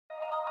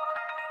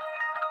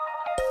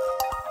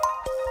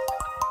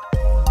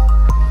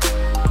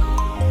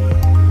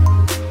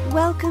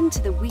Welcome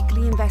to the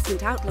weekly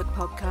Investment Outlook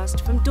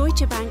podcast from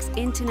Deutsche Bank's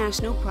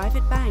International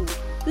Private Bank,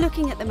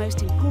 looking at the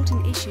most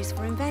important issues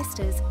for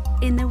investors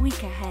in the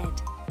week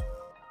ahead.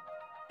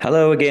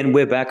 Hello again,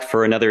 we're back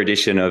for another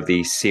edition of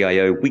the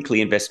CIO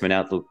Weekly Investment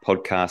Outlook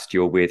podcast.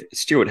 You're with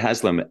Stuart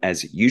Haslam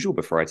as usual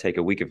before I take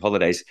a week of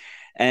holidays.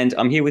 And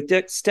I'm here with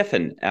Dirk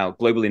Steffen, our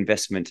global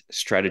investment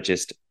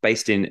strategist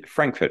based in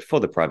Frankfurt for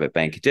the private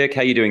bank. Dirk,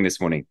 how are you doing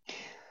this morning?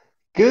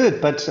 Good,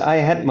 but I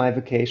had my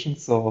vacation,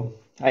 so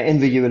I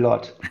envy you a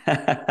lot.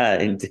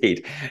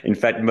 Indeed. In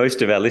fact,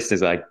 most of our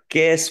listeners, I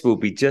guess, will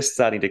be just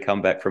starting to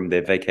come back from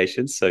their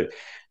vacations. So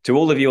to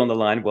all of you on the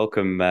line,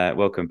 welcome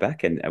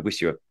back, and I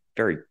wish you a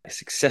very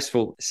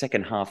successful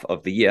second half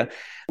of the year.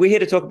 We're here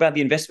to talk about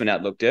the investment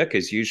outlook, Dirk,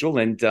 as usual.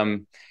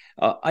 And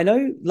I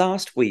know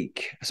last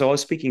week, so I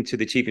was speaking to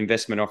the Chief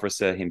Investment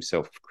Officer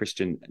himself,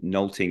 Christian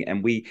Nolting,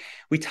 and we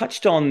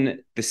touched on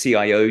the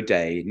CIO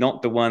day,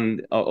 not the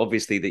one,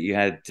 obviously, that you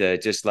had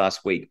just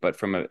last week, but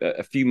from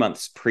a few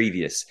months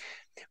previous,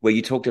 where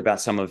you talked about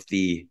some of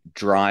the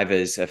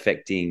drivers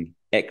affecting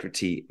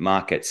equity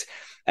markets.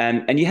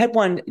 And you had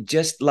one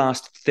just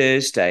last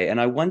Thursday,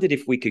 and I wondered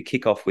if we could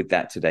kick off with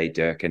that today,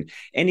 Dirk, and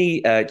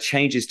any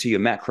changes to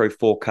your macro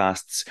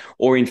forecasts,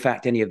 or in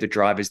fact, any of the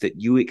drivers that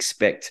you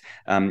expect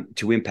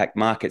to impact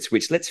markets,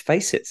 which, let's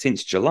face it,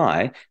 since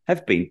July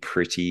have been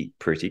pretty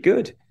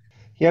good.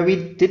 Yeah, we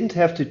didn't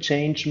have to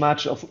change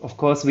much. Of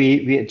course,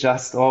 we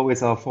adjust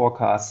always our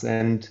forecasts,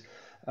 and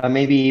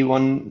maybe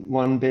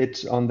one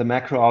bit on the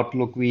macro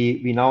outlook,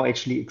 we now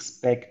actually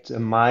expect a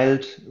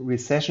mild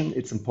recession.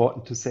 It's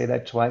important to say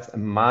that twice, a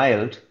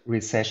mild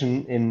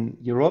recession in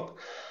Europe.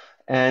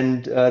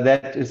 And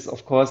that is,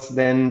 of course,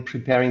 then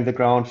preparing the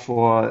ground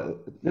for a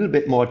little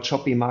bit more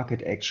choppy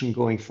market action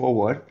going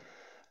forward.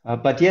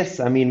 But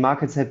yes, I mean,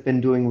 markets have been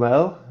doing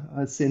well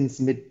since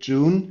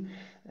mid-June.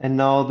 And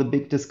now the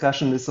big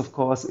discussion is, of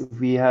course, if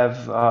we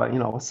have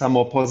some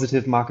more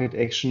positive market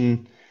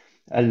action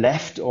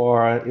left,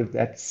 or if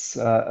that's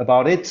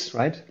about it,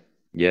 right?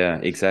 Yeah,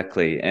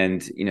 exactly.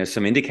 And,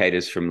 some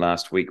indicators from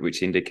last week,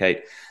 which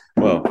indicate,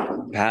 well,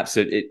 perhaps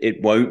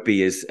it won't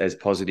be as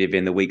positive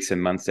in the weeks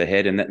and months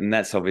ahead. And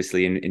that's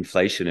obviously in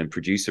inflation and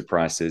producer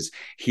prices.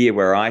 Here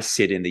where I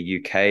sit in the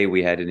UK,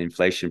 we had an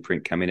inflation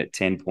print come in at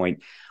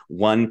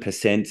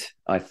 10.1%,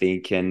 I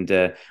think.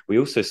 And we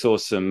also saw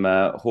some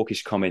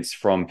hawkish comments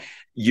from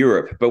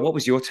Europe. But what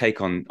was your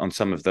take on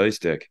some of those,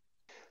 Dirk?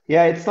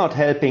 Yeah, it's not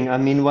helping. I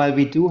mean, while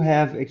we do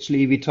have,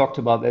 actually, we talked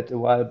about that a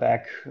while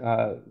back,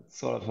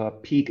 sort of a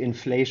peak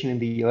inflation in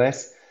the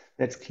US.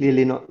 That's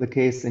clearly not the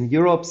case in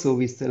Europe, so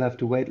we still have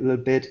to wait a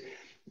little bit.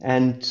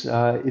 And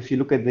if you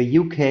look at the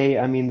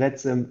UK, I mean,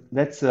 that's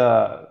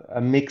a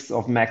mix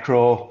of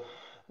macro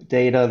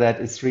data that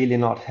is really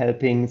not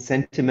helping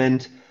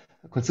sentiment.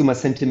 Consumer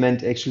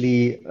sentiment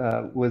actually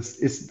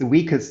is the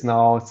weakest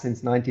now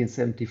since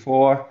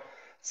 1974.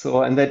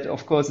 So, and that,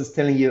 of course, is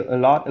telling you a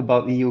lot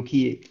about the UK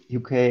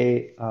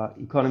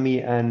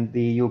economy and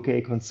the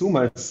UK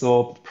consumers.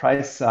 So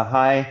prices are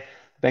high.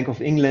 Bank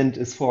of England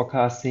is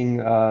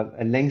forecasting a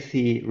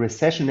lengthy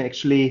recession,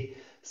 actually.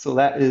 So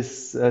that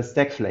is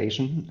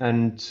stagflation,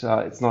 and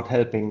it's not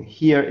helping.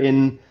 Here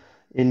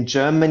in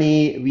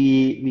Germany,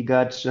 we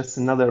got just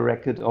another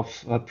record of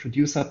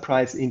producer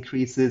price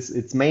increases.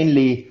 It's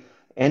mainly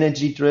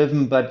energy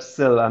driven, but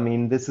still, I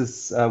mean, this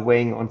is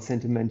weighing on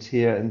sentiment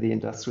here in the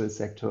industrial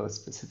sector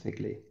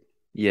specifically.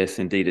 Yes,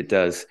 indeed it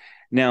does.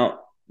 Now,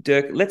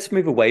 Dirk, let's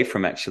move away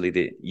from actually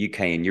the UK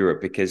and Europe,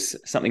 because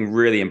something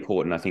really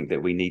important I think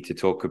that we need to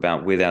talk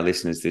about with our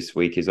listeners this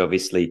week is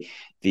obviously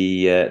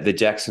the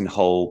Jackson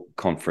Hole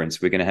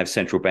conference. We're going to have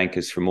central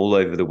bankers from all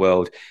over the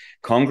world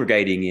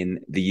congregating in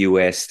the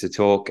US to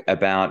talk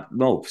about,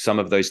 well, some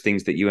of those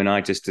things that you and I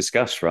just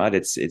discussed, right?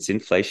 It's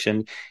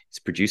inflation, it's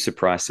producer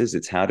prices,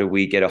 it's how do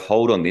we get a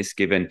hold on this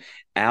given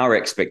our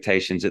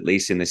expectations, at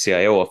least in the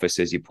CIO office,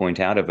 as you point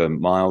out, of a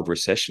mild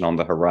recession on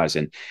the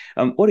horizon.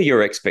 What are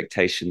your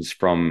expectations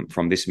from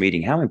this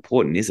meeting? How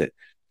important is it?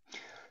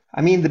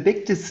 I mean, the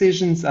big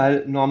decisions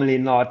are normally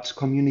not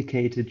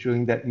communicated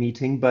during that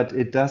meeting, but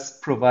it does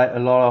provide a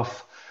lot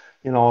of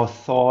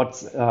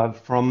thoughts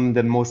from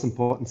the most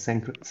important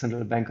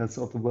central bankers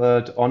of the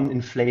world on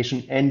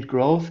inflation and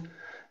growth.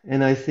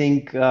 And I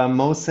think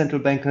most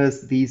central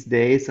bankers these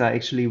days are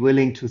actually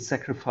willing to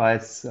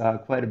sacrifice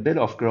quite a bit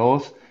of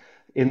growth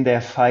in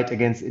their fight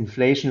against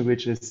inflation,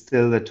 which is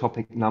still the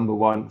topic number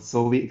one.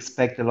 So we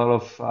expect a lot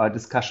of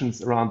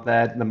discussions around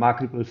that. The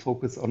market will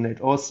focus on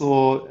it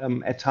also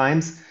at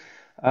times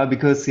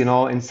because,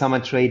 in summer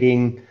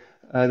trading,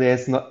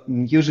 there's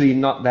usually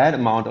not that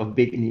amount of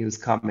big news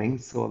coming,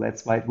 so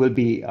that's why it will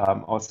be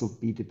also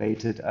be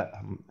debated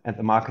at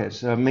the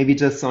market. Maybe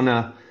just on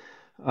a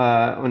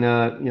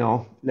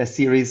less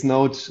serious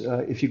note,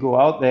 if you go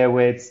out there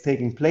where it's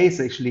taking place,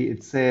 actually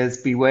it says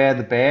beware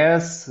the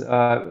bears.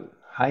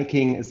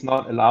 Hiking is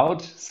not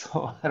allowed,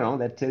 so I don't know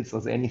that tells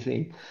us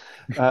anything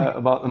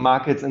about the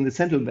markets and the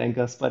central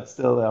bankers, but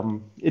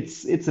still,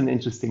 it's an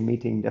interesting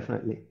meeting,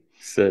 definitely.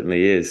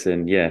 Certainly is.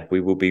 And yeah,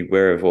 we will be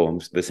aware of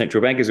all. The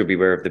central bankers will be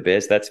aware of the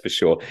bears, that's for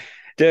sure.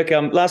 Dirk,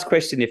 last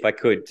question, if I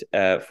could,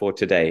 for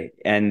today,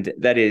 and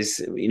that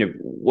is,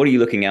 what are you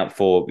looking out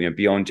for,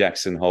 beyond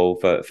Jackson Hole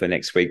for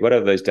next week? What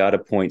are those data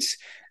points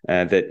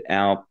that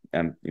our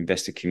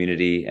investor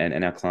community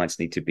and our clients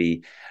need to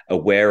be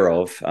aware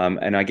of?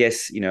 And I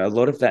guess, a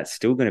lot of that's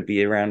still going to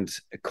be around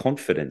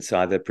confidence,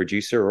 either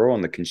producer or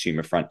on the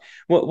consumer front.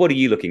 What are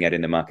you looking at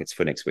in the markets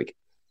for next week?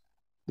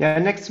 Yeah,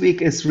 next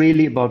week is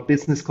really about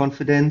business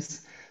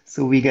confidence.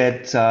 So we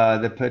get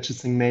the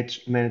purchasing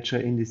manager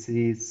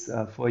indices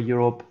for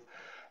Europe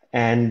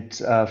and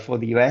for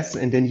the US.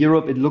 And in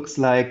Europe, it looks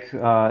like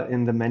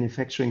in the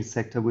manufacturing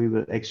sector, we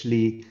will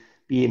actually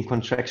be in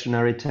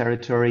contractionary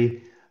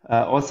territory.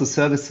 Also,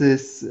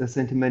 services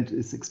sentiment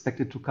is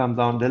expected to come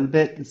down a little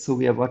bit. So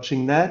we are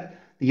watching that.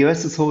 The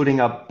US is holding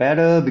up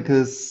better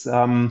because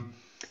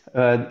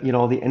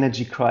the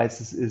energy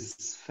crisis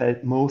is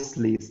felt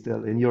mostly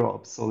still in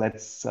Europe. So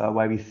that's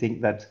why we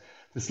think that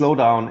the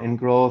slowdown in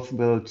growth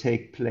will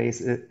take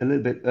place a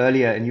little bit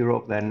earlier in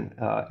Europe than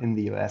in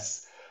the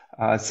US.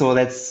 So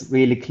that's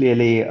really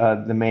clearly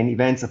the main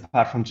events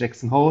apart from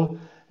Jackson Hole.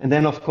 And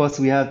then, of course,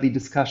 we have the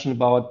discussion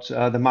about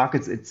the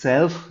markets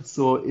itself.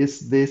 So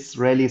is this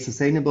rally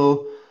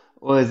sustainable,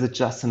 or is it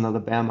just another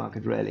bear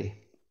market rally?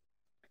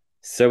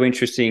 So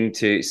interesting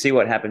to see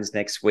what happens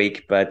next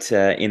week. But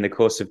in the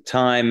course of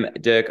time,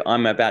 Dirk,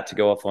 I'm about to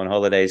go off on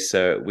holidays,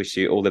 so wish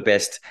you all the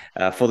best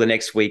for the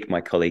next week.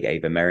 My colleague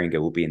Ava Maringer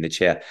will be in the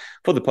chair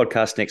for the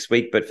podcast next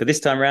week. But for this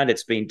time around,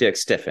 it's been Dirk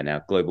Steffen,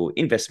 our global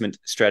investment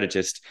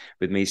strategist,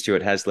 with me,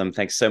 Stuart Haslam.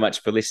 Thanks so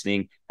much for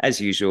listening, as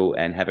usual,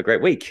 and have a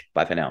great week.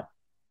 Bye for now.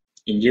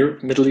 In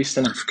Europe, Middle East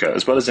and Africa,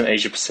 as well as in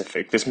Asia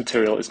Pacific, this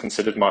material is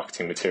considered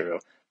marketing material,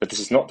 but this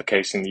is not the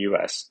case in the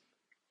US.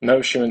 No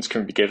assurance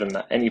can be given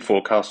that any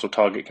forecast or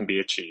target can be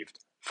achieved.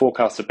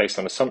 Forecasts are based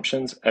on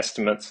assumptions,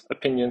 estimates,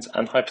 opinions,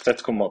 and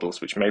hypothetical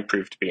models which may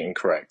prove to be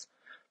incorrect.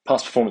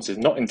 Past performance is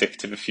not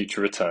indicative of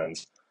future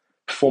returns.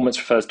 Performance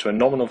refers to a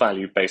nominal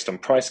value based on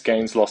price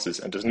gains, losses,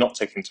 and does not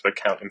take into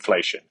account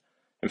inflation.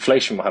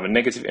 Inflation will have a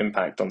negative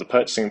impact on the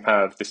purchasing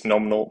power of this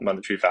nominal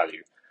monetary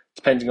value.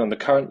 Depending on the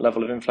current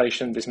level of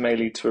inflation, this may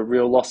lead to a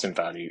real loss in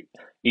value,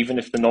 even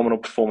if the nominal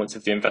performance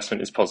of the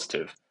investment is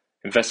positive.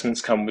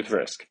 Investments come with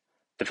risk.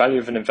 The value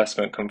of an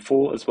investment can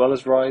fall as well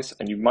as rise,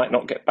 and you might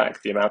not get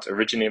back the amount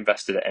originally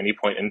invested at any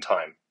point in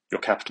time. Your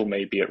capital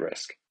may be at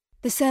risk.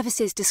 The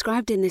services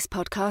described in this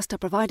podcast are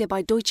provided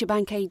by Deutsche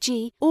Bank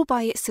AG or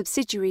by its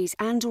subsidiaries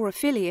and/or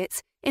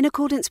affiliates in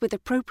accordance with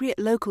appropriate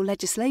local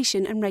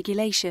legislation and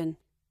regulation.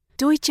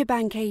 Deutsche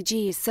Bank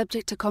AG is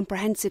subject to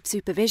comprehensive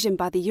supervision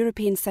by the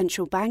European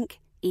Central Bank,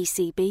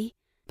 ECB,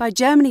 by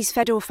Germany's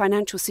Federal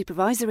Financial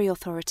Supervisory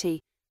Authority,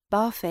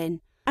 BaFin,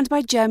 and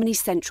by Germany's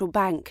Central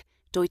Bank,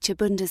 Deutsche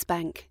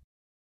Bundesbank.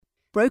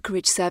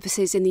 Brokerage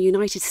services in the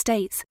United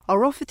States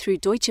are offered through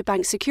Deutsche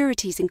Bank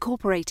Securities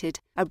Incorporated,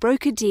 a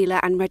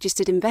broker-dealer and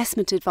registered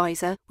investment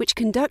advisor which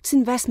conducts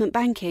investment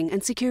banking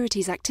and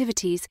securities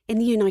activities in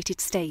the United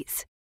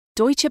States.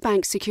 Deutsche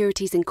Bank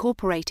Securities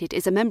Incorporated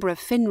is a member of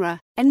FINRA,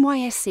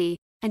 NYSE,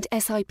 and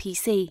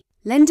SIPC.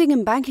 Lending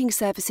and banking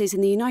services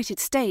in the United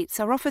States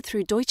are offered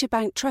through Deutsche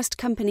Bank Trust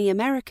Company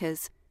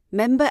Americas,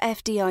 member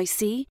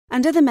FDIC,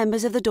 and other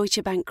members of the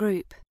Deutsche Bank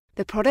Group.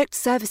 The products,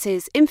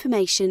 services,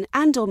 information,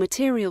 and/or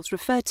materials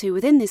referred to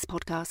within this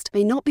podcast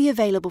may not be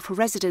available for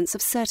residents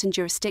of certain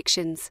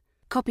jurisdictions.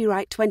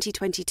 Copyright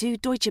 2022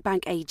 Deutsche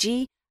Bank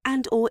AG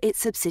and/or its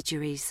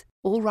subsidiaries.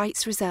 All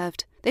rights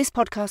reserved. This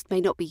podcast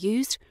may not be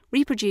used,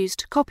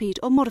 reproduced, copied,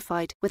 or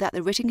modified without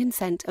the written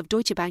consent of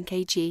Deutsche Bank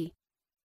AG.